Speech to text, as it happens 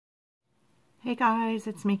Hey guys,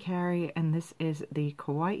 it's me Carrie, and this is the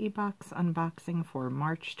Kawaii box unboxing for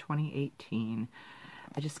March 2018.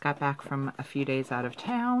 I just got back from a few days out of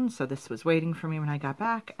town, so this was waiting for me when I got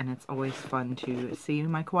back, and it's always fun to see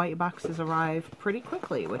my Kawaii boxes arrive pretty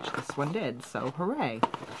quickly, which this one did, so hooray.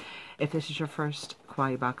 If this is your first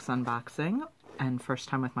Kawaii box unboxing, and first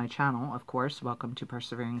time with my channel, of course, welcome to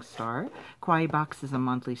PerseveringStar. Kawaii box is a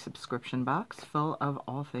monthly subscription box full of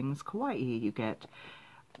all things Kawaii. You get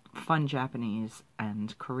fun Japanese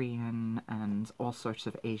and Korean and all sorts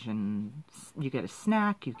of Asian. You get a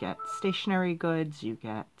snack, you get stationery goods, you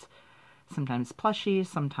get sometimes plushies,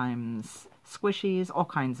 sometimes squishies, all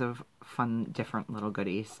kinds of fun different little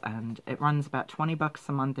goodies. And it runs about 20 bucks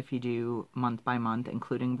a month if you do month by month,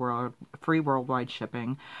 including free worldwide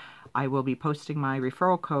shipping. I will be posting my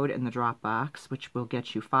referral code in the drop box, which will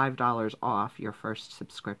get you $5 off your first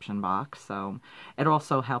subscription box. So it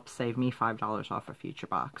also helps save me $5 off a future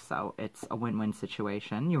box. So it's a win-win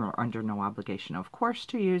situation. You are under no obligation, of course,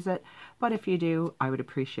 to use it. But if you do, I would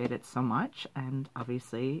appreciate it so much. And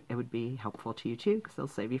obviously, it would be helpful to you too, because it'll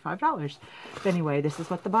save you $5. But anyway, this is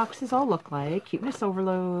what the boxes all look like. Cuteness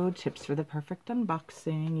overload, tips for the perfect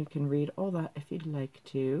unboxing. You can read all that if you'd like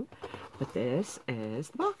to. But this is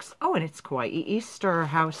the box. Oh, and it's Kawaii Easter.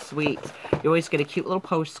 How sweet. You always get a cute little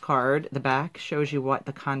postcard. The back shows you what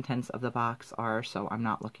the contents of the box are, so I'm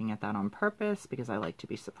not looking at that on purpose because I like to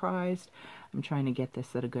be surprised. I'm trying to get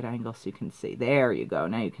this at a good angle so you can see. There you go.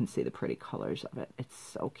 Now you can see the pretty colors of it. It's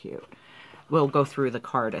so cute. We'll go through the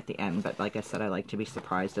card at the end, but like I said, I like to be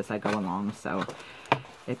surprised as I go along, so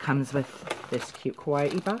it comes with this cute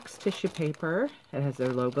Kawaii box tissue paper. It has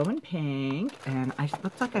their logo in pink, and it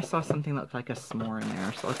looks like I saw something that looked like a s'more in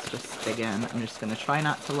there, so let's just dig in. I'm just going to try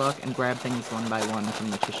not to look and grab things one by one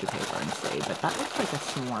from the tissue paper and see, but that looks like a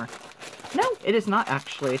s'more. No, it is not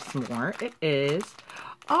actually a s'more. It is,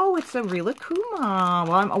 oh, it's a Rilakkuma.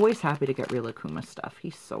 Well, I'm always happy to get Rilakkuma stuff.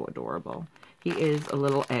 He's so adorable. He is a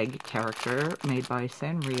little egg character made by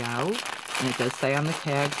Sanrio, and it does say on the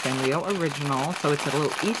tag Sanrio Original, so it's a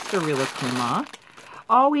little Easter Rilakkuma.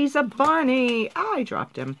 Oh, he's a bunny! Ah, I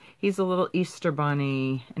dropped him. He's a little Easter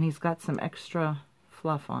bunny, and he's got some extra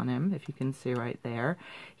fluff on him, if you can see right there.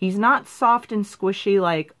 He's not soft and squishy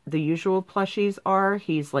like the usual plushies are.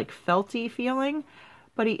 He's like felty feeling,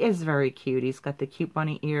 but he is very cute. He's got the cute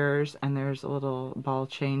bunny ears, and there's a little ball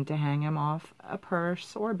chain to hang him off a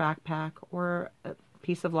purse or a backpack or a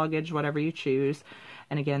piece of luggage, whatever you choose.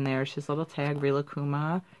 And again, there's his little tag,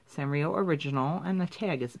 Rilakkuma, Sanrio Original, and the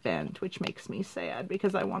tag is bent, which makes me sad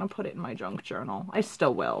because I want to put it in my junk journal. I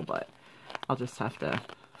still will, but I'll just have to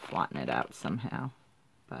flatten it out somehow.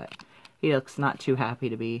 But he looks not too happy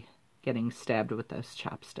to be getting stabbed with those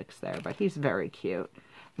chopsticks there, but he's very cute.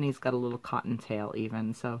 And he's got a little cotton tail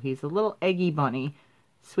even, so he's a little eggy bunny.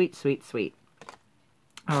 Sweet, sweet, sweet.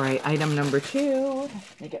 Alright, item number 2.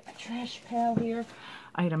 Let me get my trash pail here.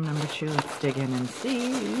 Item number 2, let's dig in and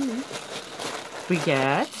see. We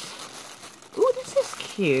get, ooh, this is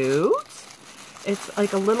cute. It's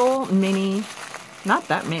like a little mini, not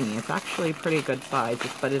that mini, it's actually pretty good size,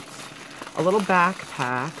 but it's a little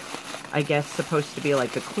backpack. I guess supposed to be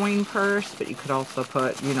like a coin purse, but you could also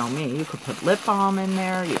put, you know me, you could put lip balm in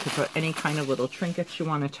there. You could put any kind of little trinkets you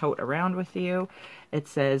want to tote around with you. It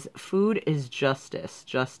says, food is justice,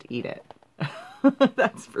 just eat it.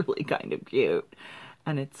 That's really kind of cute.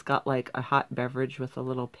 And it's got like a hot beverage with a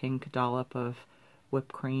little pink dollop of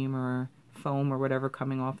whipped cream or foam or whatever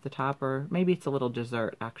coming off the top, or maybe it's a little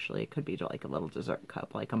dessert actually. It could be like a little dessert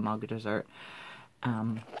cup, like a mug dessert.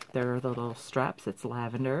 There are the little straps. It's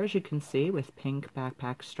lavender, as you can see, with pink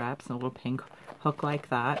backpack straps and a little pink hook like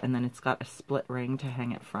that. And then it's got a split ring to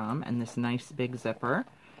hang it from and this nice big zipper.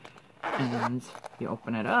 And you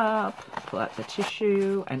open it up, pull out the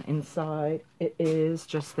tissue, and inside it is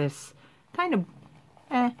just this kind of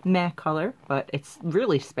meh color, but it's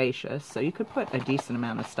really spacious. So you could put a decent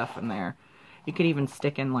amount of stuff in there. You could even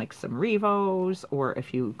stick in like some Revos, or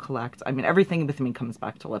if you collect, I mean, everything with me comes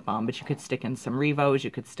back to lip balm, but you could stick in some Revos,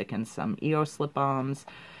 you could stick in some EOS lip balms,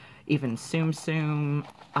 even Tsum Tsum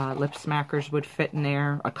lip smackers would fit in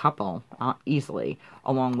there, a couple, easily,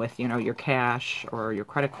 along with, you know, your cash or your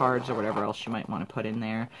credit cards or whatever else you might want to put in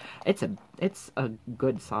there. It's a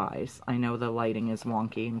good size. I know the lighting is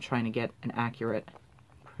wonky. I'm trying to get an accurate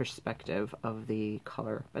perspective of the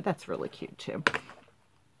color, but that's really cute too.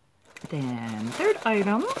 Then, third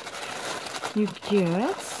item, you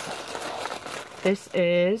get, this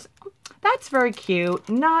is, that's very cute.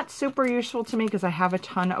 Not super useful to me because I have a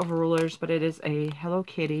ton of rulers, but it is a Hello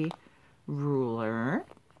Kitty ruler.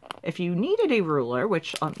 if you needed a ruler,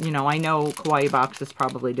 which, you know, I know Kawaii Box is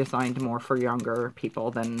probably designed more for younger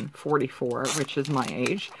people than 44, which is my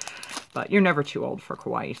age, but you're never too old for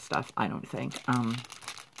Kawaii stuff, I don't think.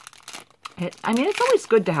 I mean, it's always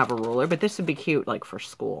good to have a ruler, but this would be cute, like, for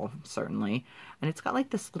school, certainly. And it's got, like,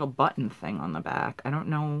 this little button thing on the back. I don't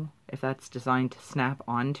know if that's designed to snap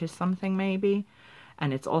onto something, maybe.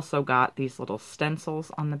 And it's also got these little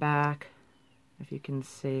stencils on the back, if you can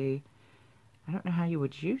see. I don't know how you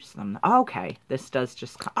would use them. Okay, this does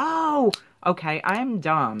just... Oh! Okay, I'm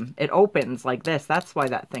dumb. It opens like this. That's why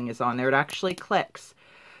that thing is on there. It actually clicks.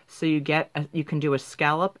 So you can do a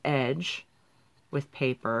scallop edge with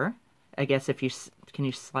paper. I guess if you... Can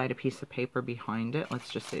you slide a piece of paper behind it? Let's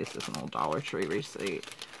just say this is an old Dollar Tree receipt.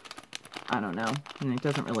 I don't know. And it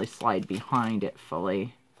doesn't really slide behind it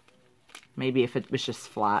fully. Maybe if it was just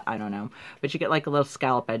flat, I don't know. But you get like a little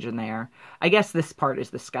scallop edge in there. I guess this part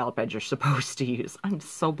is the scallop edge you're supposed to use. I'm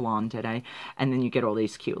so blonde today. And then you get all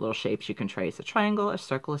these cute little shapes you can trace. A triangle, a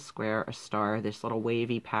circle, a square, a star, this little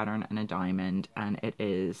wavy pattern, and a diamond. And it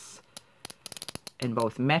is in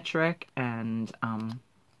both metric and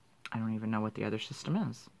I don't even know what the other system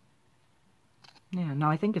is. Yeah, no,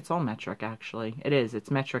 I think it's all metric, actually. It is. It's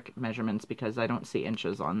metric measurements because I don't see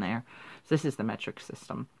inches on there. So this is the metric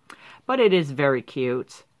system. But it is very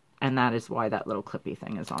cute, and that is why that little clippy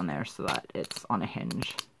thing is on there, so that it's on a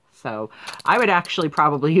hinge. So I would actually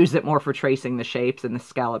probably use it more for tracing the shapes and the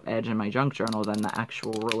scallop edge in my junk journal than the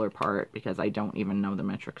actual ruler part, because I don't even know the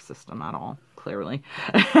metric system at all, clearly.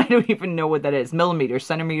 I don't even know what that is. Millimeters,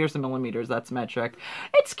 centimeters, and millimeters, that's metric.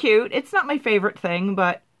 It's cute. It's not my favorite thing,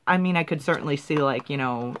 but I mean, I could certainly see, like, you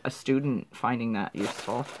know, a student finding that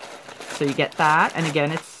useful. So you get that, and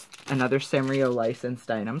again, it's another Sanrio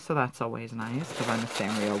licensed item, so that's always nice, because I'm a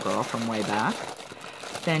Sanrio girl from way back.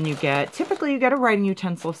 Then you get, typically you get a writing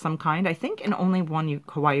utensil of some kind. I think in only one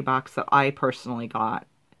Kawaii Box that I personally got,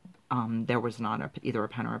 there was not either a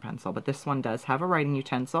pen or a pencil, but this one does have a writing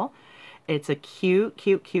utensil. It's a cute,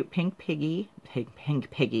 cute, cute pink piggy.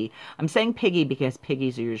 Pink piggy. I'm saying piggy because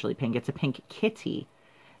piggies are usually pink. It's a pink kitty.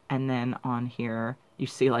 And then on here, you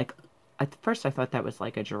see, like, at first I thought that was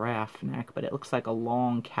like a giraffe neck, but it looks like a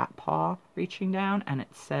long cat paw reaching down, and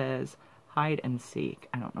it says hide and seek.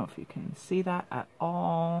 I don't know if you can see that at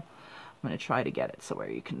all. I'm going to try to get it so where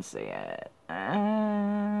you can see it.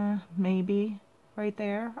 Maybe right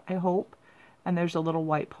there, I hope. And there's a little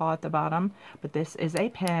white paw at the bottom. But this is a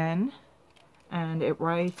pen, and it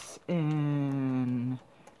writes in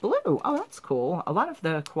blue. Oh, that's cool. A lot of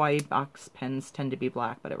the Kawaii Box pens tend to be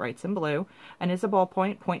black, but it writes in blue. And is a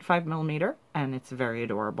ballpoint, 0.5 millimeter, and it's very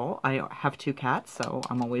adorable. I have 2 cats, so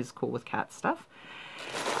I'm always cool with cat stuff.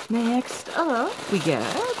 Next up, we get...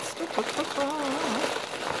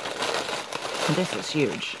 This is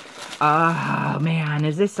huge. Oh, man,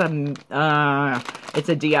 is this a... it's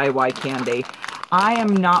a DIY candy. I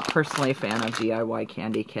am not personally a fan of DIY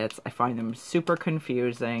candy kits. I find them super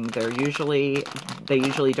confusing. They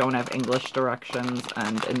usually don't have English directions,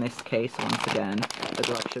 and in this case, once again, the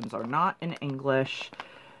directions are not in English.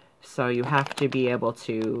 So you have to be able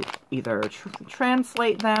to either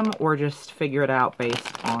translate them or just figure it out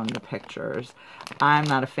based on the pictures. I'm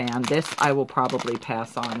not a fan. This I will probably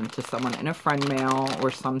pass on to someone in a friend mail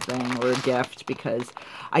or something, or a gift, because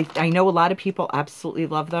I know a lot of people absolutely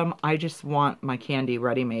love them. I just want my candy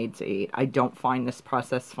ready-made to eat. I don't find this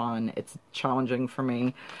process fun. It's challenging for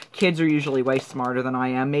me. Kids are usually way smarter than I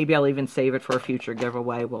am. Maybe I'll even save it for a future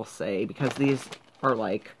giveaway, we'll see, because these are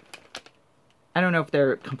like... I don't know if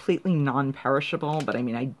they're completely non-perishable, but I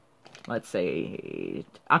mean, let's say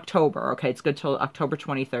October. Okay, it's good till October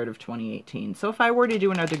 23rd of 2018. So if I were to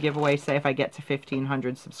do another giveaway, say if I get to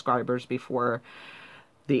 1,500 subscribers before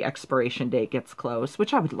the expiration date gets close,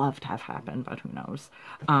 which I would love to have happen, but who knows.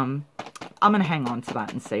 I'm going to hang on to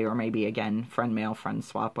that and say, or maybe again, friend mail, friend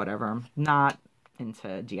swap, whatever. Not into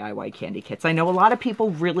DIY candy kits. I know a lot of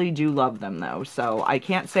people really do love them though, so I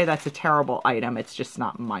can't say that's a terrible item. It's just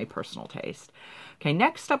not my personal taste. Okay,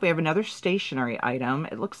 next up we have another stationery item.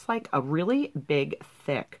 It looks like a really big,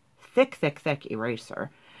 thick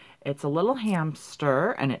eraser. It's a little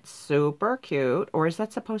hamster, and it's super cute. Or is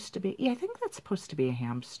that supposed to be... Yeah, I think that's supposed to be a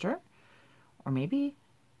hamster. Or maybe...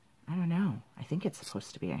 I don't know. I think it's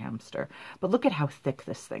supposed to be a hamster. But look at how thick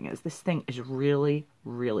this thing is. This thing is really,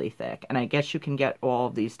 really thick. And I guess you can get all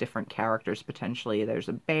of these different characters potentially. There's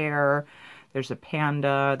a bear. There's a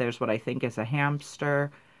panda. There's what I think is a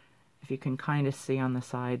hamster. If you can kind of see on the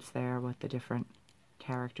sides there what the different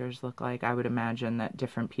characters look like. I would imagine that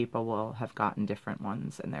different people will have gotten different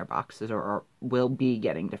ones in their boxes, or will be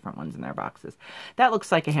getting different ones in their boxes. That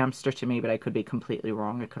looks like a hamster to me, but I could be completely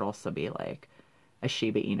wrong. It could also be like a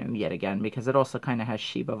Shiba Inu yet again, because it also kind of has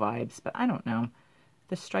Shiba vibes, but I don't know.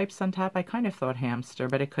 The stripes on top, I kind of thought hamster,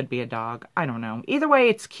 but it could be a dog. I don't know. Either way,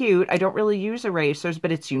 it's cute. I don't really use erasers,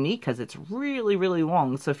 but it's unique because it's really, really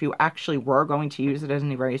long. So if you actually were going to use it as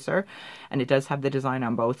an eraser, and it does have the design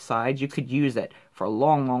on both sides, you could use it for a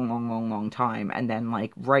long, long, long, long, long time. And then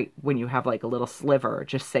like right when you have like a little sliver,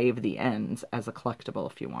 just save the ends as a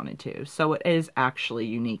collectible if you wanted to. So it is actually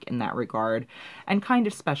unique in that regard and kind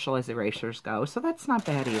of special as erasers go. So that's not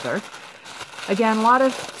bad either. Again, a lot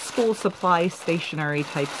of school supply, stationery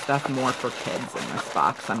type stuff, more for kids in this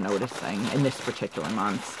box, I'm noticing, in this particular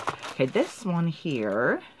month. Okay, this one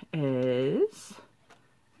here is,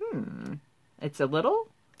 it's a little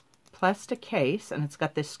plastic case, and it's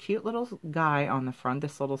got this cute little guy on the front,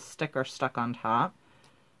 this little sticker stuck on top.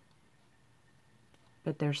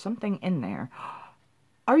 But there's something in there.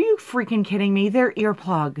 Are you freaking kidding me? They're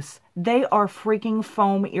earplugs. They are freaking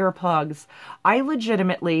foam earplugs. I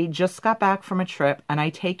legitimately just got back from a trip and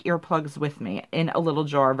I take earplugs with me in a little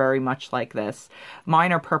jar very much like this.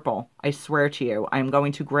 Mine are purple. I swear to you. I'm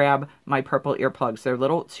going to grab my purple earplugs. They're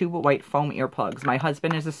little 2 white foam earplugs. My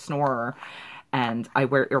husband is a snorer and I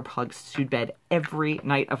wear earplugs to bed every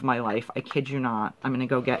night of my life. I kid you not. I'm going to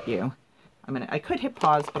go get you. I could hit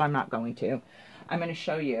pause, but I'm not going to. I'm going to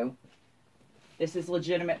show you. This is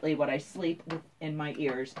legitimately what I sleep with in my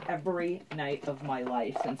ears every night of my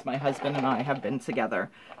life since my husband and I have been together.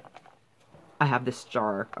 I have this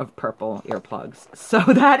jar of purple earplugs. So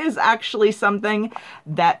that is actually something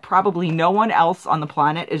that probably no one else on the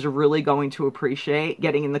planet is really going to appreciate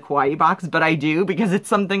getting in the Kawaii box, but I do because it's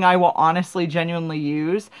something I will honestly, genuinely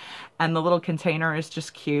use. And the little container is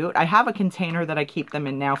just cute. I have a container that I keep them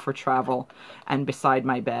in now for travel and beside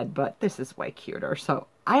my bed, but this is way cuter. So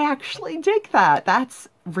I actually dig that. That's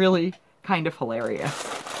really kind of hilarious.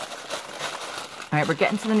 All right, we're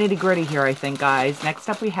getting to the nitty gritty here, I think, guys. Next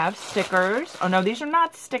up, we have stickers. Oh, no, these are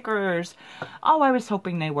not stickers. Oh, I was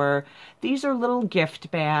hoping they were. These are little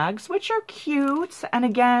gift bags, which are cute. And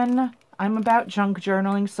again, I'm about junk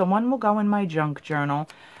journaling, so one will go in my junk journal.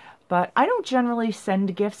 But I don't generally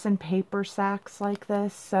send gifts in paper sacks like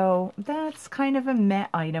this, so that's kind of a meh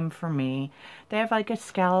item for me. They have like a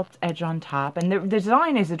scalloped edge on top, and the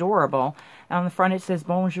design is adorable. And on the front it says,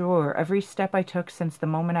 "Bonjour, every step I took since the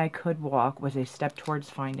moment I could walk was a step towards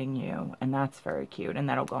finding you." And that's very cute, and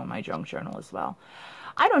that'll go in my junk journal as well.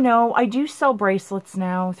 I don't know. I do sell bracelets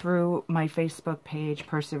now through my Facebook page,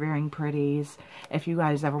 Persevering Pretties. If you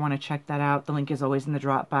guys ever want to check that out, the link is always in the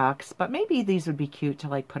drop box. But maybe these would be cute to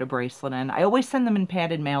like put a bracelet in. I always send them in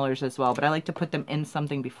padded mailers as well, but I like to put them in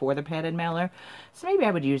something before the padded mailer. So maybe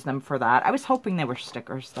I would use them for that. I was hoping they were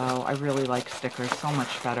stickers though. I really like stickers so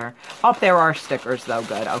much better. Oh, there are stickers though.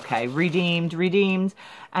 Good. Okay. Redeemed.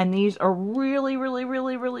 And these are really, really,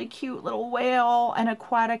 really, really cute little whale and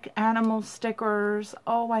aquatic animal stickers.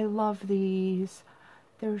 Oh, I love these.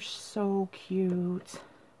 They're so cute.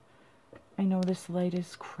 I know this light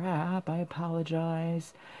is crap. I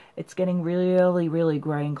apologize. It's getting really, really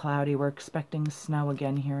gray and cloudy. We're expecting snow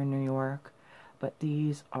again here in New York. But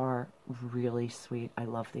these are really sweet. I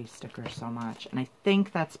love these stickers so much. And I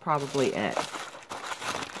think that's probably it.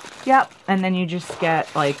 Yep, and then you just get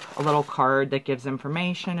like a little card that gives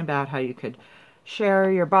information about how you could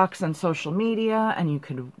share your box on social media, and you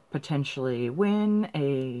could potentially win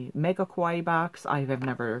a Mega Kawaii box.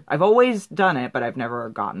 I've always done it, but I've never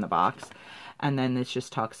gotten the box. And then this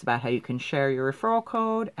just talks about how you can share your referral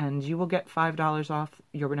code, and you will get $5 off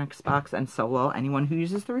your next box, and so will anyone who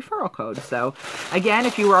uses the referral code. So, again,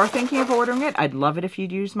 if you are thinking of ordering it, I'd love it if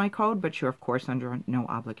you'd use my code, but you're, of course, under no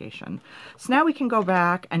obligation. So now we can go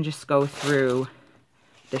back and just go through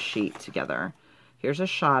the sheet together. Here's a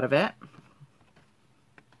shot of it.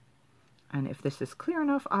 And if this is clear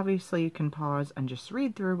enough, obviously you can pause and just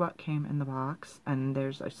read through what came in the box. And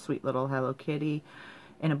there's a sweet little Hello Kitty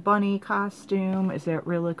in a bunny costume. Is that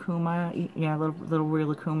Rilakkuma? Yeah, little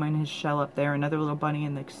Rilakkuma in his shell up there. Another little bunny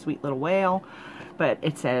and the sweet little whale. But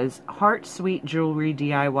it says, Heart Sweet Jewelry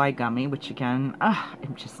DIY Gummy, which again,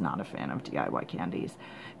 I'm just not a fan of DIY candies.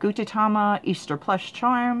 Gutitama Easter Plush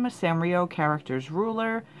Charm, Sanrio Characters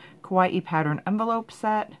Ruler, Kawaii Pattern Envelope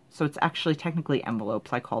Set. So it's actually technically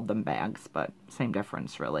envelopes. I called them bags, but same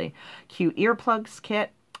difference really. Cute Earplugs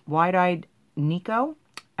Kit, Wide-Eyed Nico.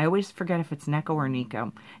 I always forget if it's Neko or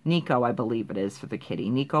Nico. Nico, I believe it is for the kitty.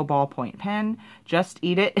 Nico ballpoint pen. Just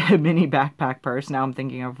Eat It. Mini backpack purse. Now I'm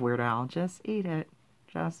thinking of Weird Al. Just eat it.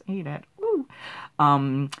 Just eat it. Woo.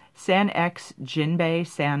 San X Jinbei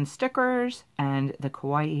Sand stickers, and the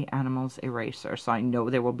Kawaii Animals eraser. So I know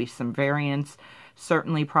there will be some variants.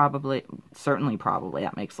 Certainly, probably,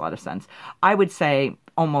 that makes a lot of sense. I would say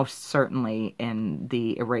almost certainly in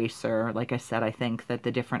the eraser. Like I said, I think that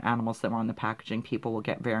the different animals that were on the packaging, people will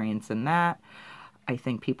get variants in that. I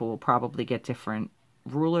think people will probably get different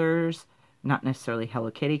rulers, not necessarily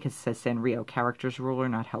Hello Kitty, because it says Sanrio Characters Ruler,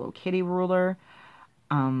 not Hello Kitty Ruler.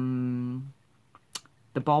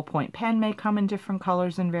 The ballpoint pen may come in different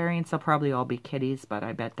colors and variants. They'll probably all be kitties, but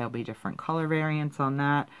I bet there'll be different color variants on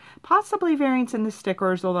that. Possibly variants in the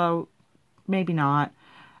stickers, although maybe not.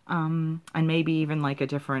 And maybe even like a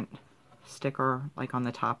different sticker like on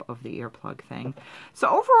the top of the earplug thing. So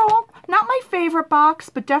overall, not my favorite box,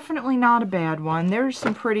 but definitely not a bad one. There's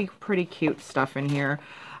some pretty cute stuff in here.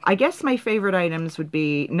 I guess my favorite items would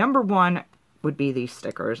be, number one would be these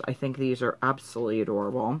stickers. I think these are absolutely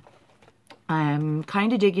adorable. I'm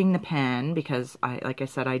kind of digging the pen because, like I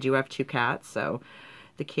said, I do have 2 cats, so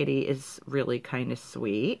the kitty is really kind of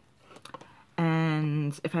sweet.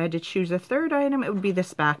 And if I had to choose a third item, it would be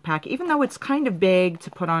this backpack. Even though it's kind of big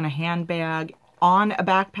to put on a handbag, on a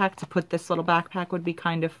backpack to put this little backpack would be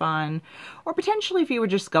kind of fun. Or potentially if you were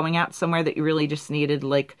just going out somewhere that you really just needed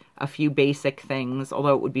like a few basic things,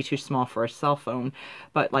 although it would be too small for a cell phone,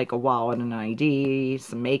 but like a wallet and an ID,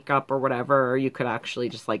 some makeup or whatever, you could actually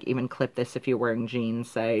just like even clip this if you're wearing jeans,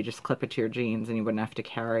 say, just clip it to your jeans and you wouldn't have to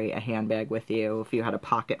carry a handbag with you if you had a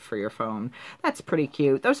pocket for your phone. That's pretty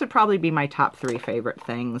cute. Those would probably be my top 3 favorite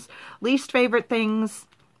things. Least favorite things,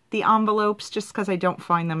 the envelopes, just because I don't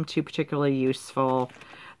find them too particularly useful.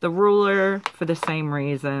 The ruler, for the same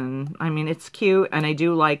reason. I mean, it's cute, and I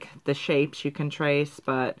do like the shapes you can trace,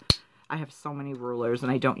 but I have so many rulers,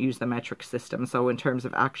 and I don't use the metric system, so in terms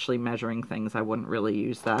of actually measuring things, I wouldn't really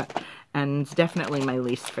use that. And definitely my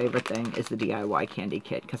least favorite thing is the DIY candy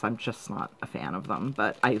kit, because I'm just not a fan of them.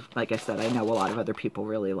 But like I said, I know a lot of other people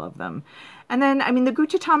really love them. And then, I mean, the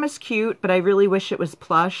Guttatama is cute, but I really wish it was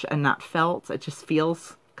plush and not felt. It just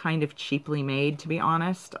feels kind of cheaply made, to be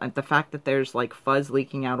honest. The fact that there's like fuzz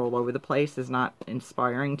leaking out all over the place is not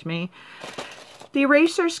inspiring to me. The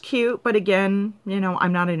eraser's cute, but again, you know,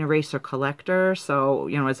 I'm not an eraser collector, so,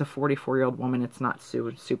 you know, as a 44-year-old woman, it's not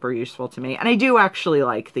super useful to me. And I do actually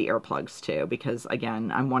like the earplugs, too, because,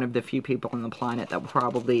 again, I'm one of the few people on the planet that will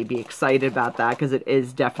probably be excited about that, because it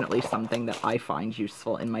is definitely something that I find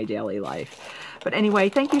useful in my daily life. But anyway,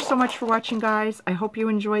 thank you so much for watching, guys. I hope you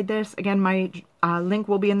enjoyed this. Again, my link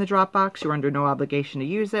will be in the drop box. You're under no obligation to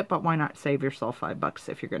use it, but why not save yourself $5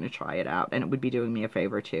 if you're going to try it out? And it would be doing me a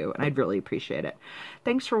favor, too, and I'd really appreciate it.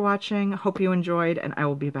 Thanks for watching. Hope you enjoyed, and I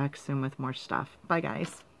will be back soon with more stuff. Bye,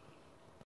 guys.